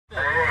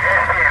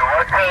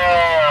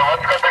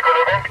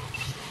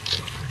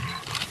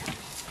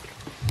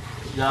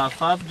Yeah,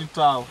 5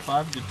 detail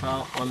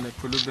on the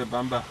Kulube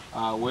Bamba,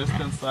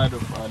 western side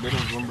of Little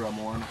Vumbura,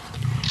 Moana.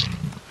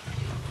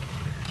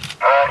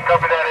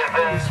 Copy that.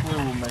 This way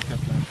we'll make a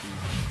plan for you.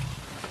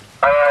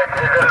 Alright,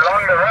 is it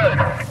along the road?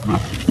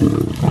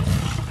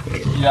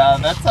 Yeah,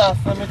 that's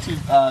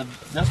affirmative,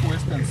 just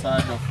western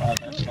side of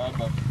that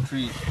Baba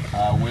tree,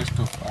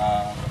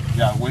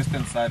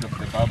 western side of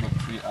the Baba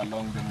tree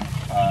along the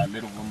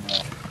Little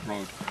Vumbura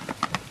road.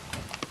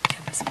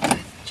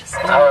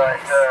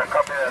 Alright,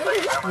 copy that.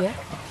 Yeah.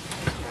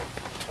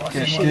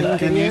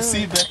 Can you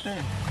see that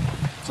thing?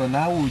 So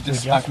now we'll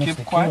just keep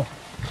quiet.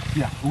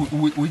 Yeah,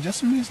 we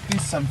just missed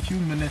this some few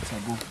minutes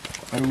ago.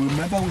 But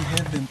remember we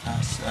had them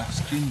as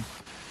screening.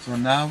 So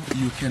now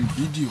you can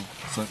video.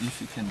 So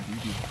if you can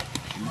video,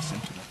 listen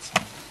to that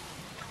sound.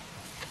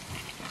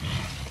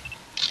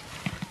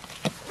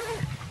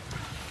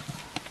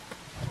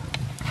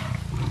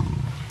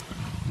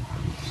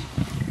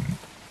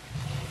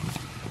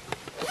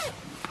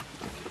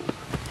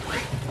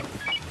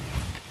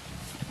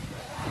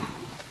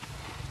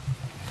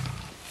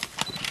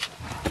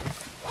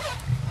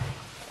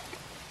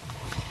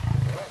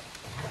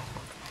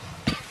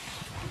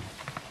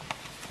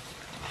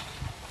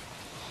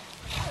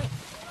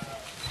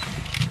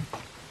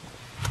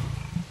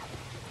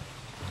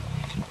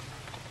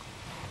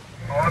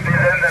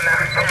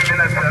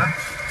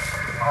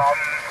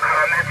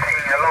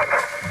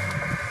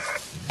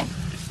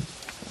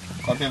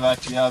 Copy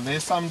that. Yeah,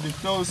 there's some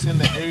deploys in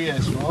the area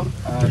as well,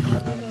 and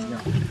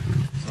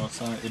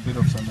so a bit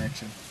of some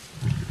action.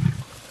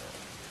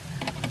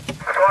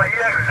 So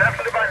here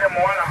exactly by the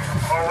Moana,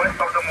 or west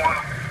of the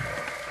Moana?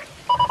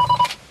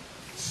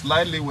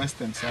 Slightly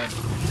western side.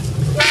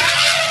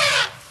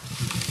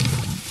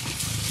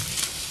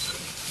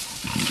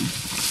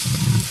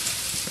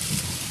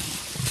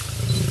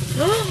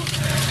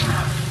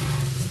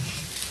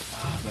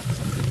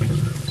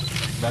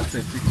 That's a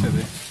picture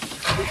there.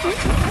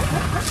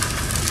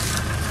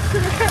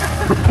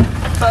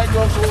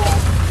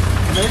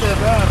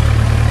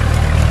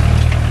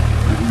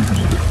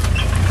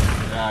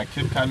 Yeah,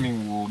 keep coming,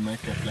 we'll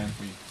make a plan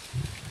for you.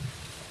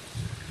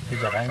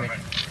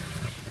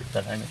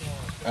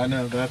 I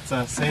know, that's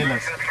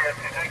sailors.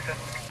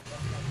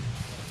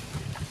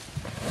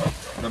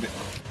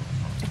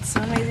 It's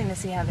so amazing to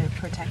see how they're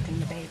protecting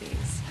the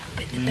babies.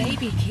 But the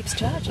baby keeps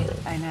charging.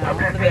 I know.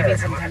 The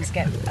babies sometimes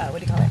get, what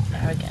do you call it?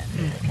 Arrogant.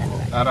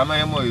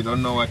 Ramayamo, you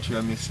don't know what you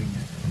are missing.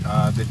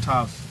 The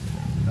tails,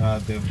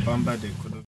 the bamba, they could